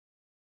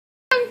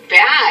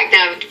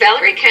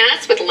Valerie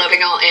Kattz with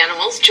Loving All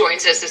Animals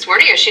joins us this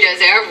morning, as she does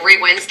every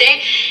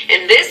Wednesday.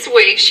 And this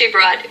week she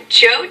brought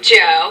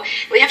JoJo.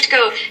 We have to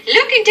go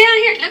looking down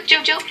here. Look,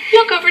 JoJo,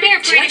 look over there,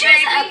 pretty JoJo's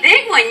baby. a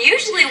big one.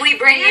 Usually we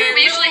bring in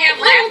We usually have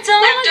little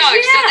lap dogs.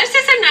 dogs, so this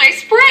is a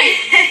nice break.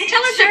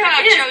 Tell us Sure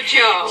about is.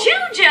 JoJo.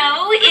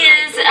 JoJo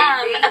is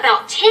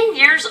about 10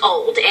 years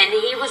old, and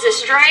he was a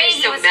stray. He's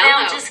He so was mellow.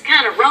 found just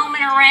kind of roaming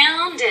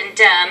around, and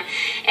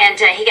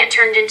he got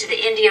turned into the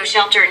Indio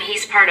Shelter, and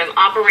he's part of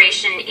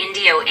Operation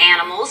Indio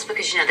Animals,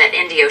 because you know that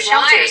Indio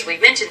Shelter, Right. as we've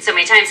mentioned so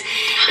many times,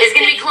 is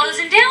going to be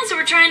closing down. So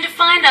we're trying to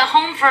find a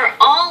home for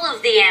all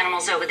of the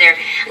animals over there.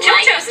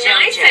 JoJo's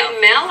nice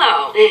and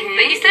mellow,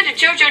 but you said that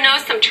JoJo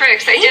knows some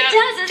tricks. I He does.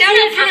 doubt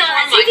he'll perform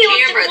on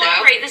camera, though.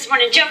 Cooperate this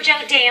morning.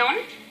 JoJo down.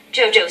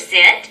 JoJo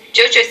sit.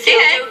 JoJo sit.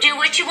 JoJo do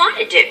what you want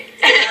to do.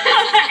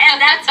 And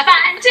that's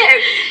fine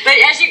too. But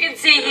as you can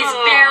see, he's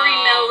very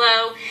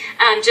mellow.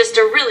 Just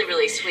a really,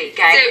 really sweet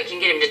guy. So, we can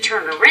get him to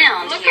turn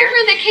around Look here.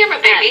 over the camera,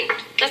 baby.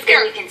 Let's go.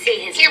 And you can see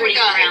his Here we pretty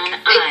go. brown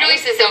Make eyes.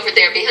 noises over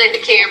there behind the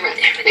camera.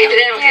 Maybe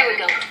that'll There get we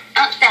go. him.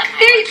 That might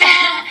There you work.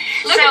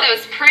 go. Look at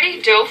those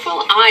pretty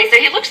doleful eyes.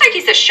 He looks like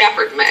he's a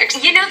shepherd mix.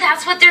 You know,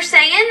 that's what they're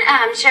saying.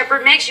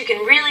 Shepherd mix. You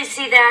can really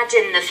see that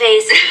in the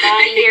face and the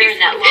body here, and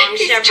that long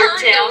He's shepherd turned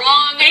tail. the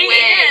wrong He way.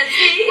 is.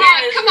 He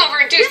Ron, is. come over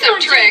and do Come some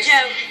on, tricks.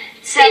 JoJo.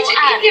 So,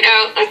 You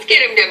know, let's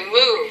get him to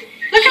move.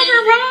 Look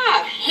over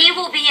Rob. He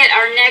will be at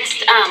our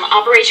next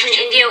Operation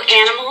Indio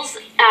Animals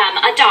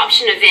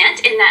adoption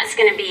event, and that's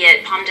going to be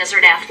at Palm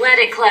Desert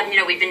Athletic Club. You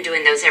know, we've been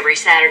doing those every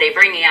Saturday,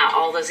 bringing out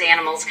all those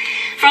animals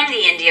from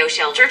the Indio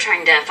Shelter,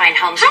 trying to find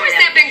homes How for has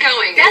them. that been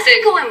going? That's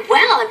been going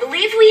well. I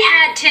believe we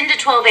had 10 to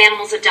 12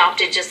 animals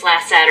adopted just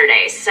last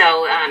Saturday,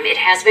 so it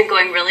has been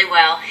going really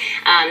well.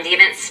 The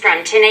event's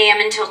from 10 a.m.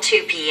 until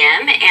 2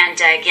 p.m., and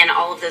again,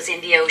 all of those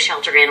Indio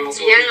Shelter animals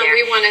will be there.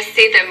 We want to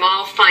see them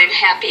all find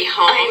happy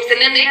homes,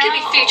 and then they can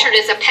be featured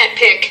as a pet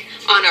pick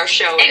on our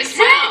show as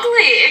well.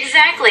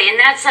 Exactly, and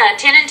that's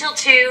 10 until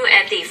 2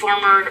 at the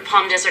former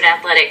Palm Desert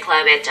Athletic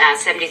Club at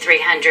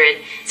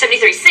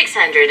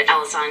 73600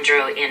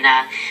 Alessandro in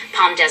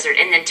Palm Desert.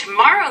 And then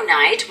tomorrow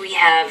night we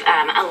have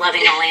a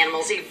Loving All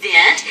Animals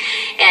event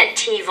at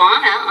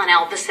Tivana on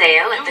El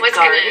Paseo at the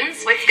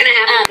Gardens. What's going to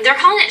happen? They're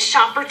calling it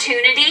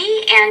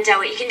Shopportunity, and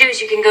what you can do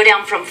is you can go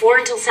down from 4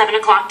 until 7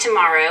 o'clock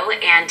tomorrow,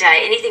 and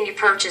anything you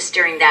purchase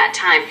during that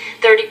time,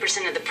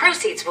 30% of the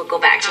proceeds will go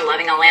back to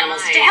Loving All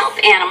Animals to help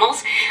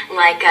animals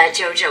like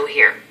JoJo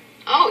here.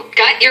 Oh,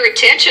 got your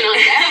attention on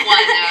that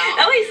one,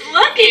 though. Oh, he's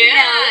looking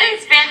now.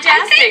 That's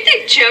fantastic. I think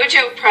that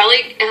JoJo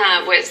probably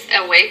was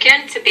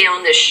awakened to be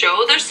on the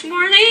show this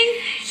morning,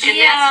 and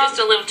that's just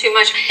a little too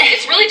much.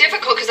 It's really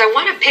difficult because I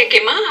want to pick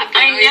him up.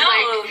 I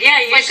know.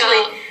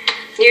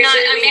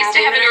 I'm used to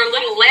having our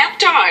little lap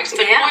dogs,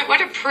 but boy,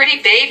 what a pretty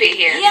baby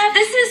he is. Yeah,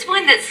 this is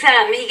one that's,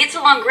 he gets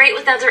along great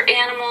with other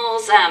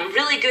animals,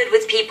 really good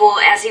with people.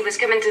 As he was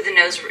coming through the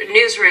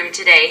newsroom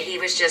today, he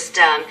was just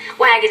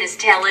wagging his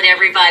tail at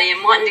everybody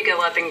and wanting to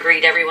go up and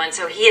greet everyone.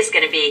 So he is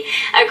going to be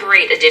a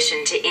great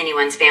addition to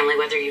anyone's family,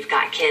 whether you've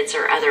got kids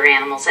or other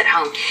animals at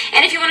home.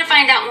 And if you want to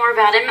find out more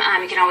about him,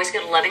 you can always go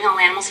to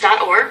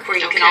lovingallanimals.org, where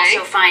you can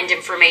also find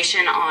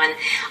information on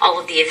all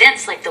of the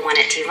events, like the one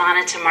at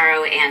Tivana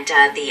tomorrow and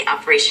the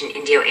Operation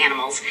Indio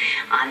Animals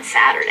on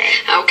Saturday.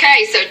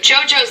 Okay, so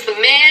JoJo's the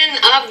man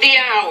of the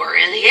hour,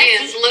 and he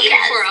is looking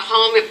for a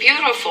home, a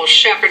beautiful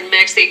shepherd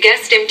mix. They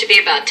guessed him to be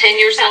about 10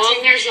 years old. About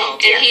 10 years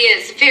old, and he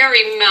is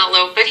very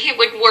mellow, but he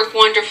would work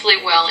wonderfully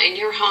well in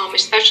your home,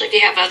 especially if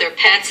you have other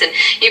pets, and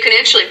you can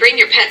actually bring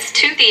your pets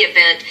to the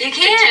event to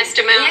test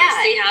them out and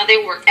see how they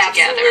work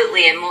together.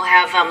 Absolutely, and we'll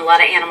have a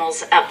lot of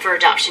animals up for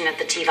adoption at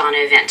the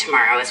Tivana event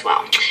tomorrow as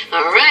well.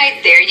 All right,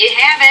 there you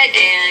have it,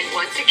 and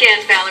once again,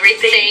 Valerie,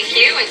 thank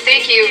you, and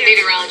thank you,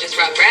 meteorologist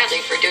Rob Bradley,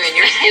 for doing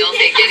your skills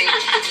at getting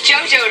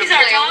JoJo to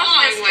play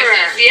along with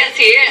us. Yes,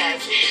 he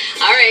is.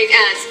 All right,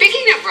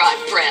 speaking of Rob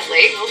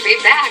Bradley, we'll be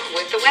back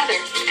with the weather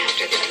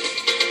after this.